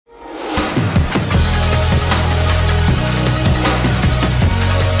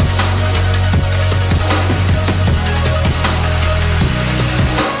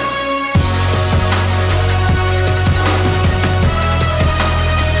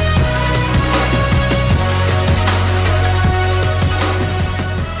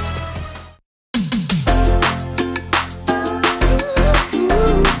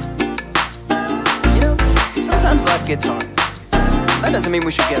doesn't mean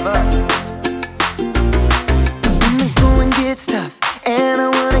we should give up. When the going gets tough and I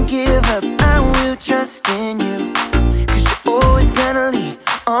wanna give up, I will trust in you. 'Cause you're always gonna lead,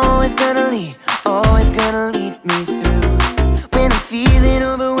 always gonna lead, always gonna lead me through. When I'm feeling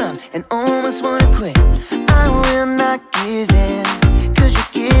overwhelmed and almost wanna quit, I will not give in. 'Cause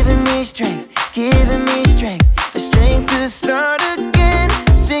you're giving me strength, giving me strength, the strength to start again.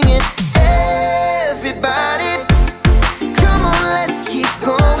 Singing, everybody, come on, let's keep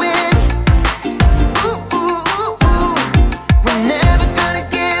going. Ooh, ooh, ooh, ooh, we're never gonna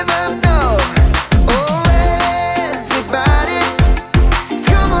give up, no. Oh, everybody,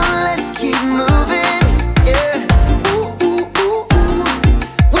 come on, let's keep moving. Yeah, ooh, ooh, ooh, ooh,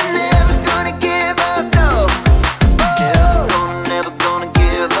 we're never gonna give up, no. Never gonna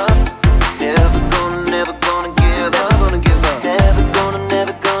give up. Never gonna give up. Never gonna give up.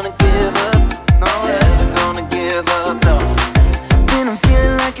 Never gonna give up. No, never gonna give up, no. When I'm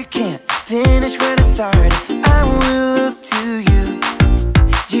feeling like I can't finish where I started, I will look to you.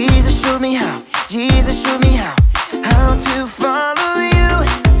 Jesus showed me how. Jesus showed me how to follow you.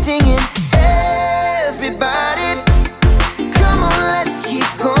 Singing, everybody, come on, let's keep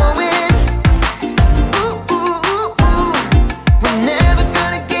going. Ooh, ooh, ooh, ooh, we're never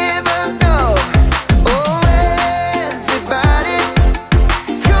gonna give up, no. Oh, everybody,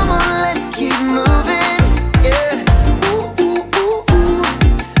 come on, let's keep moving. Yeah, ooh, ooh, ooh, ooh,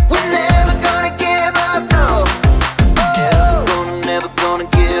 we're never gonna give up, no. Never gonna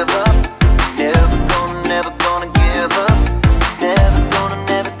give up. Never gonna give up.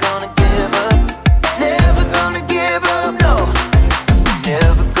 Never gonna give up. Never gonna give up, no.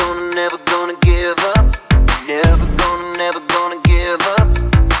 Never gonna give up. Never gonna give up.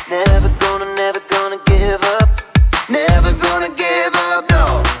 Never gonna give up. Never gonna give up, no.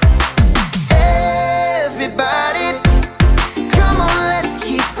 Everybody, come on, let's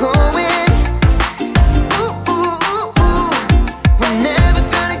keep going. Ooh, ooh, ooh, ooh, we're never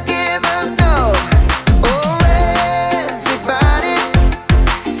gonna give up, no. Oh, everybody,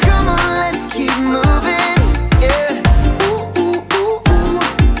 come on, let's keep moving. Yeah, ooh, ooh, ooh, ooh,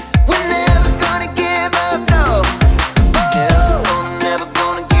 we're never gonna give up, no. Never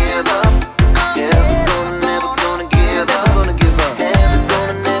gonna give up. Never gonna give up. Never gonna give up.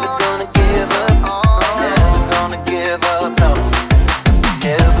 Never gonna give up. Never gonna give up, no.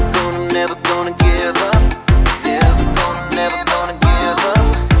 Never gonna give up. Never gonna give up.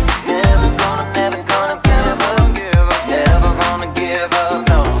 Never gonna give up. Never gonna give up,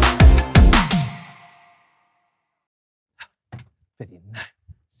 no. 59,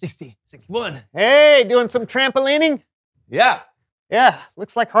 60, 61. Hey, doing some trampolining? Yeah, Yeah,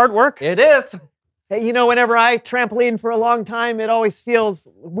 looks like hard work. it is. Hey, you know, whenever I trampoline for a long time, it always feels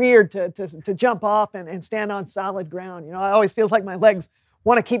weird to jump off and stand on solid ground. You know, it always feels like my legs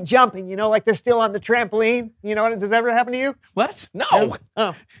want to keep jumping, you know, like they're still on the trampoline. You know, does that ever happen to you? What? No.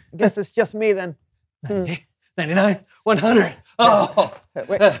 Oh, I guess it's just me then. 99, 100. Oh,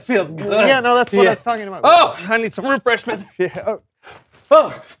 Wait. that feels good. Yeah, no, that's what I Yeah. was talking about. Oh, I need some refreshments. Yeah. Oh.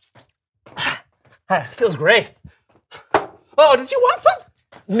 Oh, that feels great. Oh, did you want some?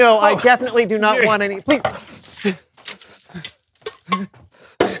 No, I Oh. definitely do not Here. want any. Please. Here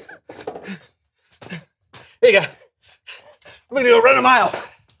you go. I'm gonna go run a mile.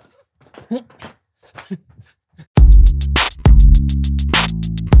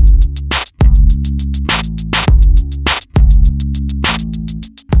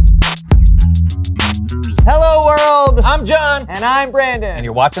 Hello, world. I'm John. And I'm Brandon. And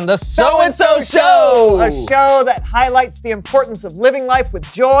you're watching the So-and-So Show. A show that highlights the importance of living life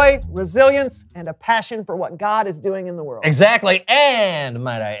with joy, resilience, and a passion for what God is doing in the world. Exactly. And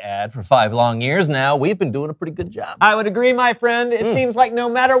might I add, for 5 long years now, we've been doing a pretty good job. I would agree, my friend. It seems like no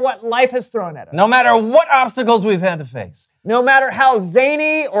matter what life has thrown at us, No matter what obstacles we've had to face, no matter how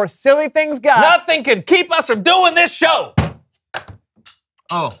zany or silly things got, nothing could keep us from doing this show.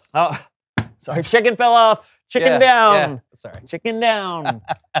 Oh. sorry, chicken fell off. Chicken Yeah, down. yeah. Sorry. Chicken down.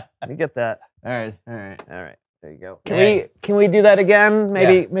 You get that. All right. All right. All right. There you go. Yeah. Can we do that again?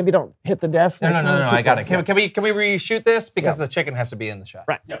 Maybe don't hit the desk. No, next no, time. no, Keep I got it. going. Can we reshoot this? Because Yeah. the chicken has to be in the shot.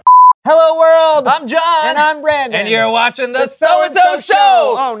 Right. Hello, world. I'm John. And I'm Brandon. And you're watching the The So-and-So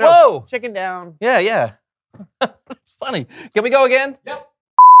Show. Oh, no. Whoa. Chicken down. Yeah, yeah. That's funny. Can we go again? Yep.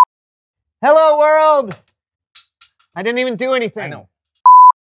 Hello, world. I didn't even do anything. I know.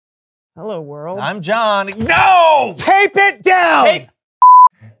 Hello, world. I'm John. No! Tape it down. Tape.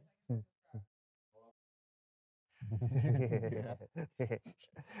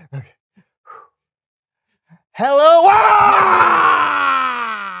 Hello. Ah!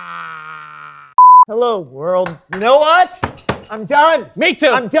 Hello, world. You know what? I'm done. Me too.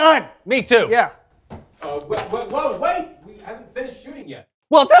 I'm done. Me too. Yeah. Wait. We haven't finished shooting yet.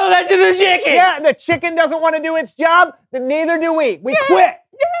 Well, tell that to the chicken. Yeah, the chicken doesn't want to do its job, then neither do we. We quit.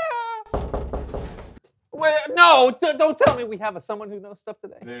 Yeah. Well, no, don't tell me we have someone who knows stuff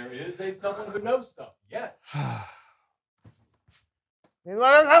today. There is someone who knows stuff. Yes. What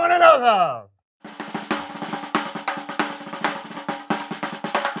does someone who knows of?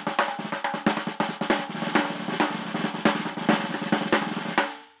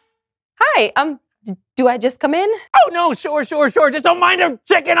 Hi, do I just come in? Oh, no, sure. Just don't mind a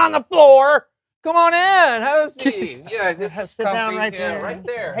chicken on the floor. Come on in. Have a seat. Yeah, just Sit down right there. Right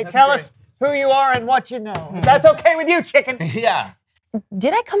there. Hey, That's tell great. us who you are and what you know. If that's okay with you, chicken. Yeah.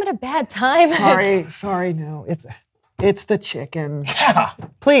 Did I come at a bad time? Sorry, no. It's the chicken. Yeah.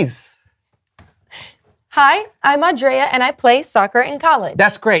 Please. Hi, I'm Andrea, and I play soccer in college.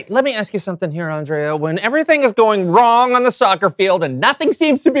 That's great. Let me ask you something here, Andrea. When everything is going wrong on the soccer field and nothing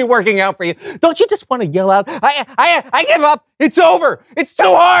seems to be working out for you, don't you just want to yell out, I give up. It's over. It's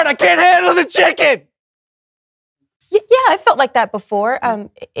too hard. I can't handle the chicken. Yeah, I felt like that before,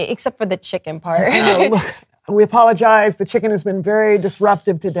 except for the chicken part. Look, we apologize. The chicken has been very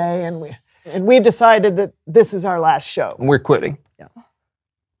disruptive today, and we've decided that this is our last show. We're quitting.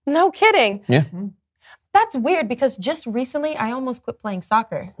 No kidding. Yeah. That's weird because just recently I almost quit playing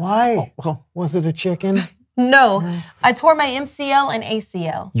soccer. Why? Well, Was it a chicken? No, I tore my MCL and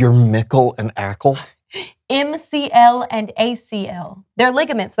ACL. your mickle and ackle. MCL and ACL. They're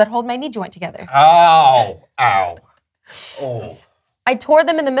ligaments that hold my knee joint together. Ow. Oh. I tore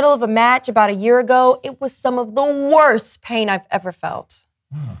them in the middle of a match about a year ago. It was some of the worst pain I've ever felt.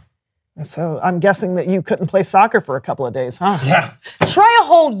 So I'm guessing that you couldn't play soccer for a couple of days, huh? Yeah. Try a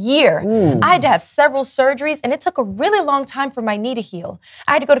whole year. I had to have several surgeries, and it took a really long time for my knee to heal.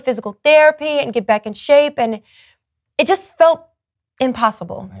 I had to go to physical therapy and get back in shape, and it just felt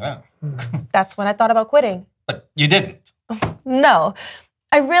impossible. Yeah. That's when I thought about quitting. But you didn't. No.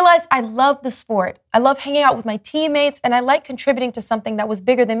 I realized I love the sport. I love hanging out with my teammates, and I like contributing to something that was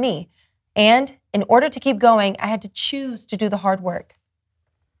bigger than me. And in order to keep going, I had to choose to do the hard work,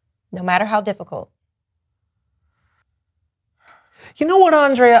 no matter how difficult. You know what,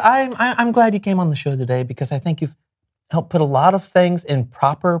 Andrea? I'm glad you came on the show today because I think you've helped put a lot of things in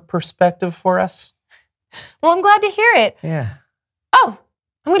proper perspective for us. Well, I'm glad to hear it. Yeah. Oh,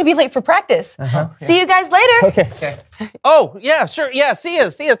 I'm going to be late for practice. See you guys later. Okay. Oh, yeah, sure. Yeah, see ya.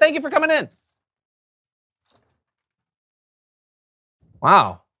 Thank you for coming in.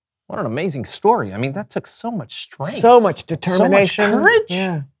 Wow. What an amazing story. I mean, that took so much strength. So much determination. courage.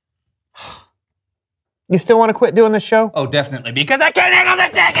 Yeah. You still want to quit doing the show? Oh, definitely, because I can't handle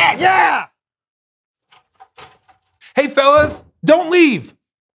the chicken! Yeah! Hey, fellas, don't leave.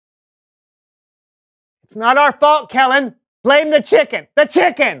 It's not our fault, Kellen. Blame the chicken. The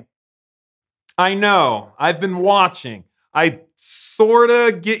chicken! I know. I've been watching. I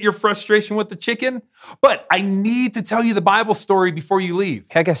sorta get your frustration with the chicken, but I need to tell you the Bible story before you leave.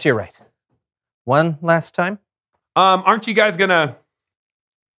 I guess you're right. One last time? Aren't you guys gonna,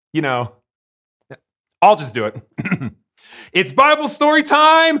 I'll just do it. It's Bible story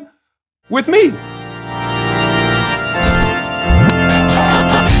time with me.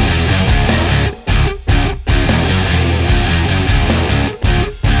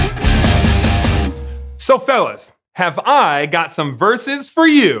 So, fellas, have I got some verses for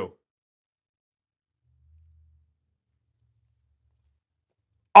you?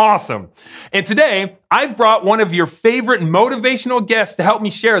 Awesome. And today, I've brought one of your favorite motivational guests to help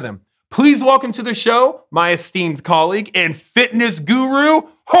me share them. Please welcome to the show my esteemed colleague and fitness guru,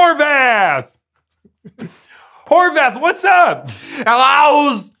 Horvath. Horvath, what's up?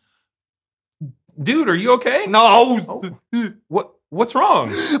 Hello! Dude, are you okay? No! What's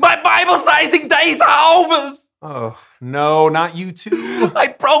wrong? My Bible sizing days are over! Oh, no, not you too.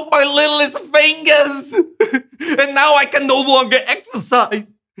 I broke my littlest fingers! And now I can no longer exercise!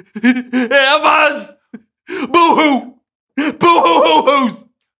 Evers! Boo-hoo! Boo-hoo-hoo-hoos!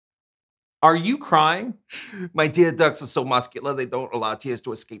 Are you crying? My tear ducts are so muscular they don't allow tears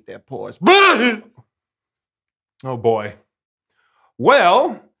to escape their pores. Oh boy.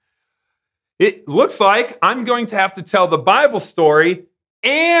 Well, it looks like I'm going to have to tell the Bible story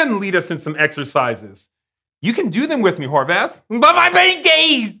and lead us in some exercises. You can do them with me, Horvath. But my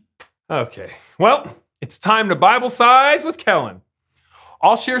pinkies! Okay, well, it's time to Bible size with Kellen.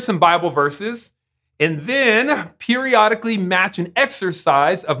 I'll share some Bible verses and then periodically match an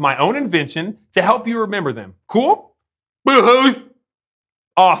exercise of my own invention to help you remember them. Cool? Boo-hoos!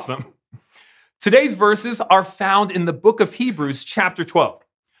 Awesome. Today's verses are found in the book of Hebrews, chapter 12.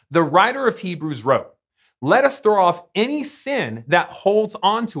 The writer of Hebrews wrote, Let us throw off any sin that holds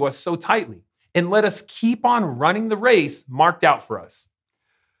on to us so tightly, and let us keep on running the race marked out for us.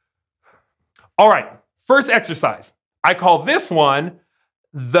 All right, first exercise. I call this one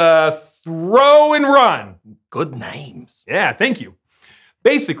the throw and run. Good names. Yeah, thank you.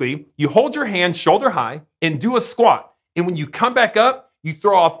 Basically, you hold your hand shoulder high and do a squat. And when you come back up, you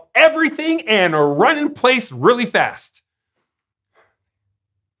throw off everything and run in place really fast.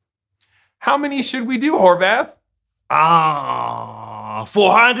 How many should we do, Horvath?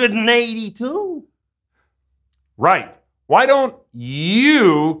 482. Right. Why don't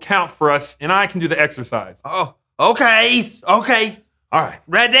you count for us and I can do the exercise? Oh, okay. All right.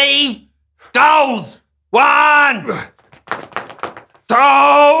 Ready? Goes. 1.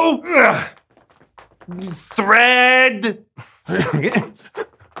 Throw. Thread.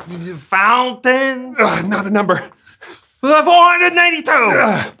 Fountain. Not a number.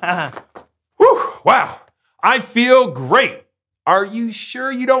 492. Whew, wow. I feel great. Are you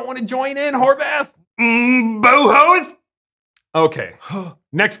sure you don't want to join in, Horvath? Boo-hoos. Okay,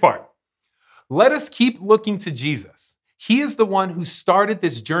 next part. Let us keep looking to Jesus. He is the one who started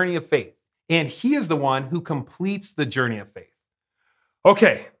this journey of faith, and he is the one who completes the journey of faith.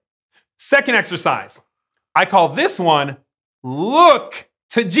 Okay, second exercise. I call this one, look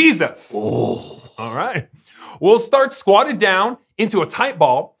to Jesus. Oh. All right. We'll start squatted down into a tight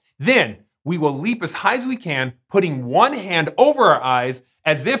ball. Then we will leap as high as we can, putting one hand over our eyes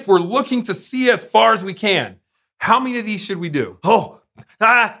as if we're looking to see as far as we can. How many of these should we do? Oh.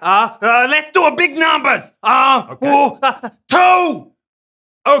 Let's do a big numbers. Okay. 2.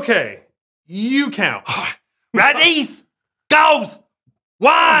 Okay, you count. Ready? Goes.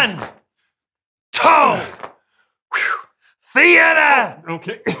 1. 2. Theater.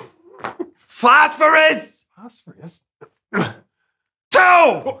 Okay. Phosphorus. Phosphorus. 2.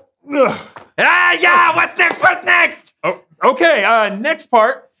 Yeah, what's next? Oh, okay, next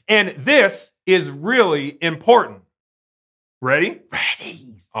part. And this is really important. Ready?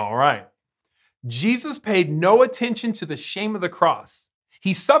 Ready. All right. Jesus paid no attention to the shame of the cross.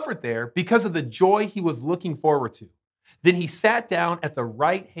 He suffered there because of the joy he was looking forward to. Then he sat down at the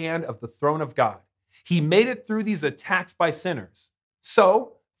right hand of the throne of God. He made it through these attacks by sinners.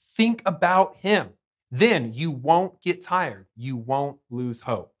 So think about him. Then you won't get tired. You won't lose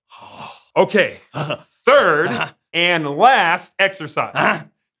hope. Okay, third and last exercise.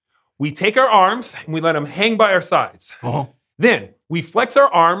 We take our arms and we let them hang by our sides. Then we flex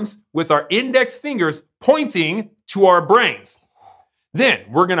our arms with our index fingers pointing to our brains. Then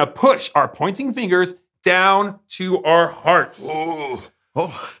we're gonna push our pointing fingers down to our hearts. Oh.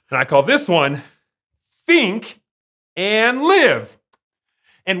 And I call this one, think and live.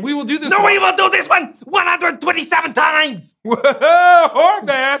 And we will do this. No, we will do this one 127 times. Whoa,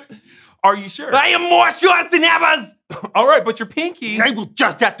 Horvath. Are you sure? I am more sure than ever. All right, but your pinky. I will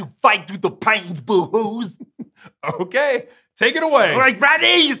just have to fight through the pains, boo-hoos. Okay, take it away. All right,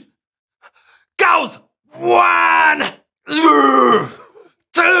 ready? Goes. 1. 2.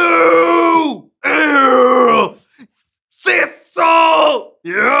 Thistle.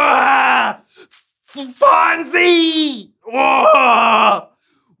 Yeah. Fonzie.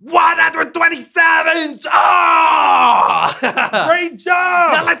 127. Oh! Great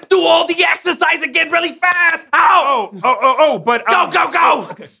job. Now let's do all the exercise again really fast. Ow! But Go!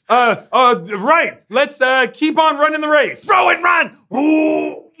 Okay. Right. Let's keep on running the race. Throw and run.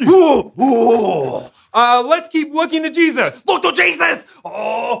 Let's keep looking to Jesus. Look to Jesus.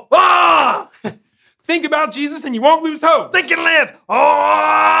 Ah! Think about Jesus and you won't lose hope. Think and live.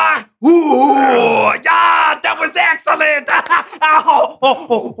 Yeah, that was excellent.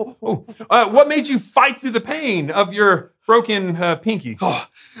 What made you fight through the pain of your broken pinky?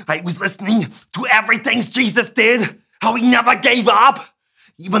 I was listening to everything Jesus did, how he never gave up,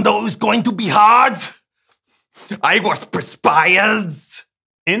 even though it was going to be hard. I was inspired.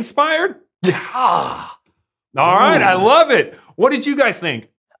 Inspired? Yeah. All right, I love it. What did you guys think?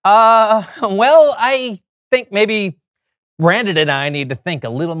 Well, I think maybe Brandon and I need to think a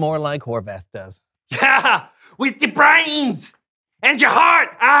little more like Horvath does. Yeah, with your brains and your heart.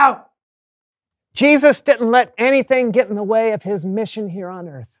 Ow. Jesus didn't let anything get in the way of his mission here on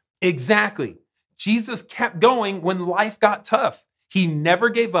earth. Exactly. Jesus kept going when life got tough. He never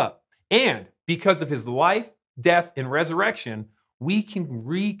gave up. And because of his life, death, and resurrection, we can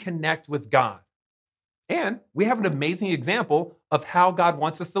reconnect with God. And we have an amazing example of how God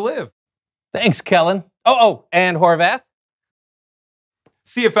wants us to live. Thanks, Kellen. Oh, and Horvath?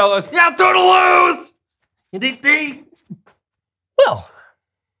 See you, fellas. Yeah, toodaloos. Indeed. Well.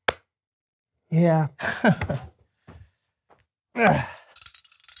 Yeah.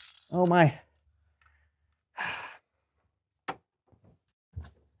 Oh, my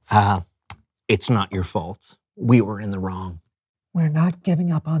It's not your fault. We were in the wrong. We're not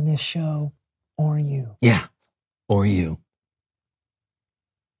giving up on this show or you. Yeah, or you.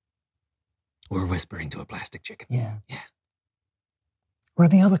 We're whispering to a plastic chicken. Yeah. Yeah.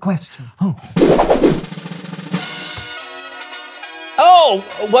 Reveal the question. Oh,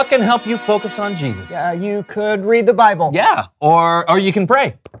 what can help you focus on Jesus? Yeah, you could read the Bible. Yeah, or you can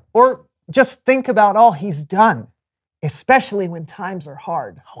pray. Or just think about all he's done, especially when times are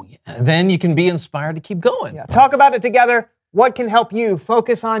hard. Oh, yeah. Then you can be inspired to keep going. Yeah, talk about it together. What can help you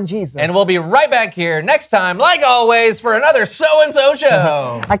focus on Jesus? And we'll be right back here next time, like always, for another So-and-So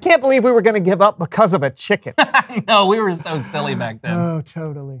show. I can't believe we were going to give up because of a chicken. No, we were so silly back then. Oh,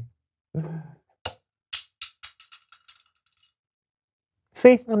 totally.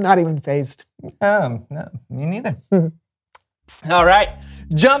 See, I'm not even phased. No, me neither. All right,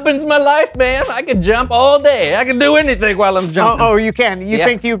 jumping's my life, man. I could jump all day. I can do anything while I'm jumping. Oh, you can. You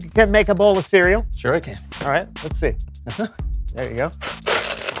think you can make a bowl of cereal? Sure I can. All right, let's see. There you go.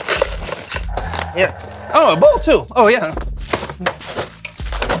 Here. Oh, a bowl too. Oh, yeah.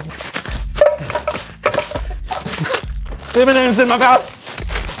 M&M's in my mouth.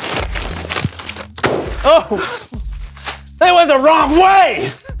 Oh, they went the wrong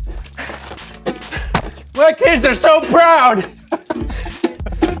way. My kids are so proud.